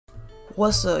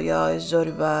What's up, y'all? It's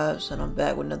Jody Vibes, and I'm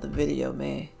back with another video,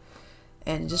 man.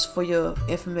 And just for your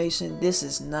information, this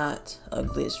is not a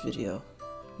glitch video.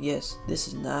 Yes, this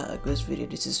is not a glitch video.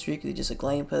 This is strictly just a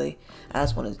gameplay. I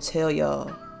just want to tell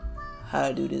y'all how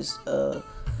to do this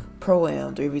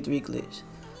Pro-Am 3v3 glitch.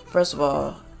 First of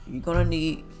all, you're gonna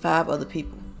need 5 other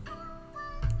people.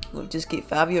 Just get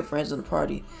 5 of your friends in the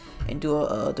party and do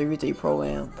a 3v3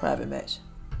 Pro-Am private match.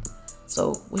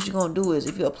 So what you're gonna do is,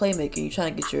 if you're a playmaker, you're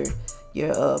trying to get your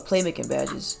playmaking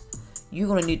badges, you're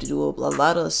gonna need to do a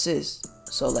lot of assists.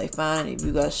 So like, fine, if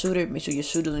you got a shooter, make sure your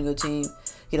shooters on your team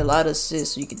get a lot of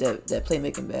assists so you get that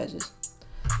playmaking badges.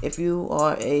 If you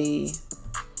are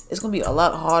it's gonna be a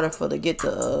lot harder to get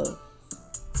the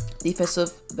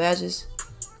defensive badges,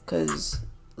 cause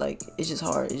like it's just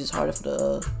hard. It's just harder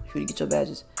for you to get your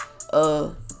badges.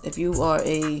 If you are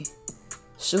a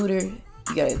shooter,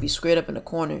 you gotta be squared up in the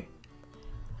corner.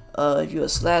 If you're a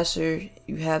slasher,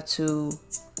 you're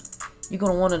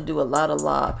gonna want to do a lot of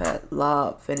lob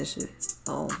finisher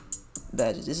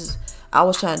badges. This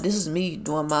is me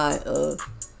doing my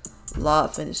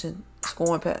lob finishing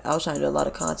scoring pad. I was trying to do a lot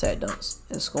of contact dunks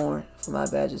and scoring for my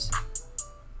badges.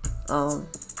 The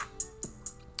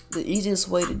easiest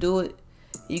way to do it,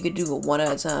 you could do it one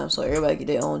at a time, so everybody get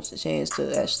their own chance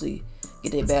to actually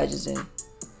get their badges in.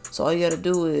 So all you gotta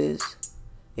do is,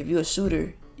 if you're a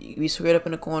shooter, you can be squared up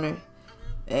in the corner,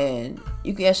 and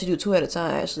you can actually do 2 at a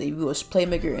time. Actually, if you're a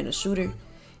playmaker and a shooter,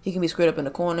 he can be squared up in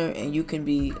the corner, and you can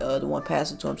be the one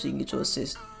passing to him so you can get your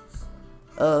assist.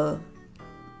 I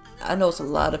know it's a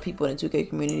lot of people in the 2K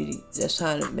community that's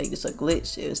trying to make this a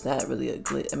glitch. It's not really a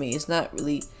glitch. I mean, it's not a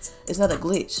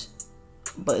glitch,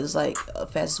 but it's like a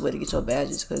fastest way to get your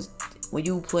badges, because when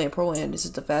you play in Pro-Am, this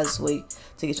is the fastest way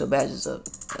to get your badges up.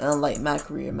 And unlike my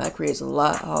career is a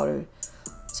lot harder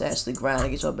to actually grind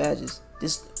and get your badges.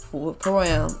 This for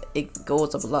Pro-Am, it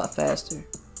goes up a lot faster.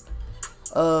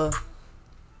 Yeah,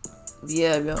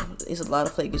 yo, it's a lot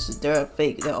of fake glitches. They're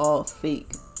fake. They're all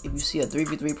fake. If you see a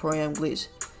 3v3 Pro-Am glitch,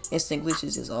 instant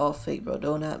glitches, is all fake, bro.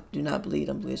 Do not believe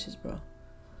them glitches, bro.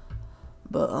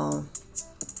 But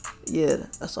yeah,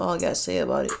 that's all I gotta say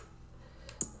about it.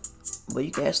 But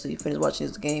you can actually finish watching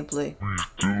this gameplay.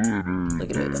 Look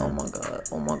at it. Oh my god.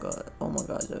 Oh my god. Oh my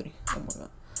god, Jody. Oh my god.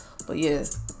 But yeah,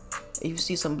 if you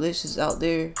see some glitches out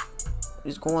there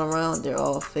just going around, they're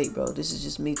all fake, bro. This is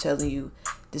just me telling you,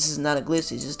 this is not a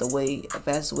glitch. It's just a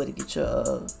fastest way to get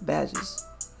your badges.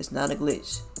 It's not a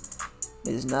glitch.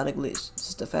 It is not a glitch. It's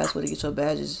just the fast way to get your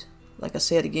badges. Like I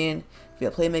said again, if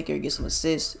you're a playmaker, get some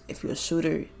assists. If you're a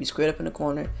shooter, be squared up in the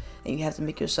corner, and you have to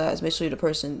make your shots. Make sure the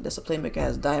person that's a playmaker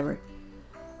has a dimer.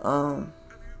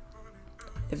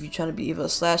 If you're trying to be either a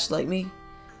slash like me,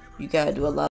 you gotta do a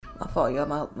lot. My fault,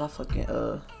 y'all. My fucking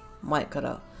mic cut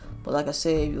out. But like I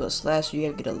said, if you're a slasher,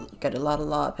 you gotta get a lot of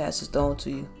lob passes thrown to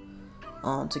you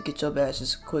to get your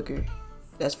badges quicker.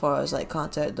 As far as like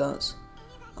contact dunks,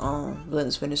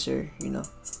 relentless finisher, you know,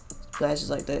 badges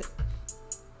like that.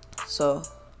 So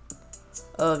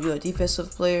if you're a defensive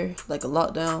player, like a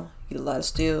lockdown, you get a lot of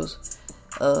steals.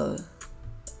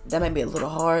 That might be a little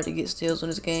hard to get steals in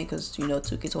this game, because you know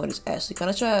 2K20 is actually kind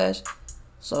of trash.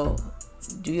 So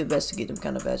do your best to get them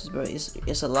kind of badges, bro.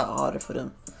 It's a lot harder for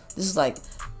them. This is like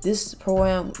this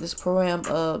Pro-Am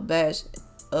badge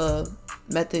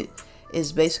method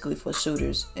is basically for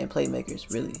shooters and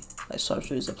playmakers, really, like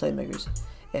sharpshooters and playmakers,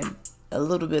 and a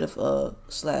little bit of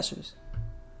slashers.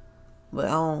 But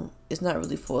it's not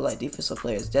really for like defensive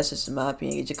players. That's just in my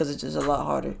opinion, because it's just a lot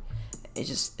harder.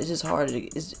 It's just harder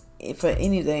for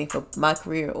anything, for my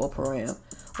career or Pro-Am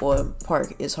or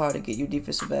Park. It's hard to get your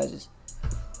defensive badges.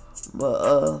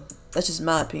 But that's just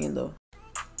my opinion though.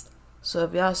 So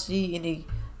if y'all see any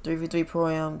 3v3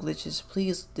 Pro-Am glitches,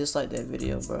 please dislike that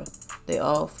video, bro. They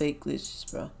all fake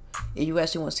glitches, bro. If you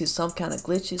actually want to see some kind of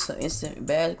glitches, some instant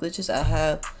badge glitches, I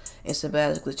have instant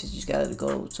badge glitches. You just gotta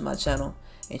go to my channel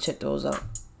and check those out.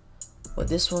 But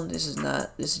this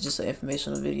is just an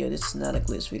informational video. This is not a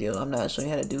glitch video. I'm not showing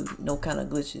you how to do no kind of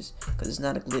glitches, because it's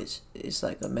not a glitch. It's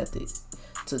like a method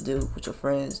to do with your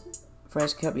friends.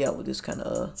 Friends can help you out with this kind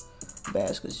of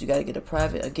badge, because you gotta get a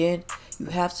private. Again, you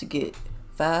have to get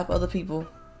 5 other people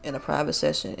in a private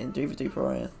session in 3v3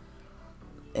 Pro-Am,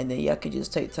 and then y'all can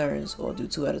just take turns or do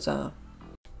 2 at a time.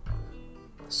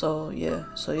 So yeah,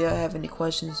 so y'all have any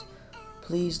questions,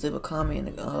 please leave a comment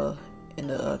in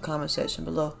the comment section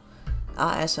below.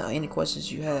 I'll answer any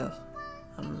questions you have.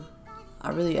 I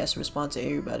really have to respond to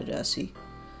everybody that I see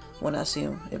when I see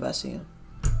them, if I see them.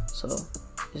 So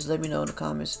just let me know in the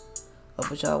comments of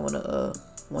what y'all wanna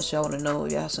once y'all wanna know.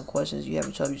 If y'all have some questions, you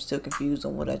having trouble, you're still confused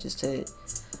on what I just said,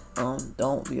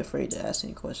 Don't be afraid to ask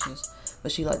any questions.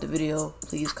 But if you like the video,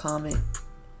 please comment.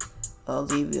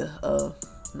 Leave a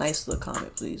nice little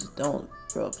comment, please.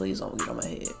 Please don't get on my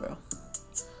head, bro.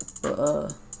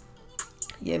 But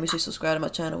yeah, make sure you subscribe to my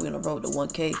channel. We're on the road to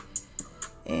 1K,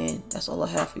 and that's all I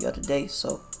have for y'all today.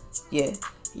 So yeah,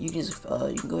 you can just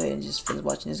you can go ahead and just finish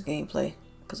watching this gameplay,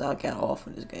 cause I got off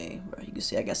in this game, bro. You can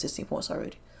see I got 16 points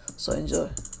already. So enjoy.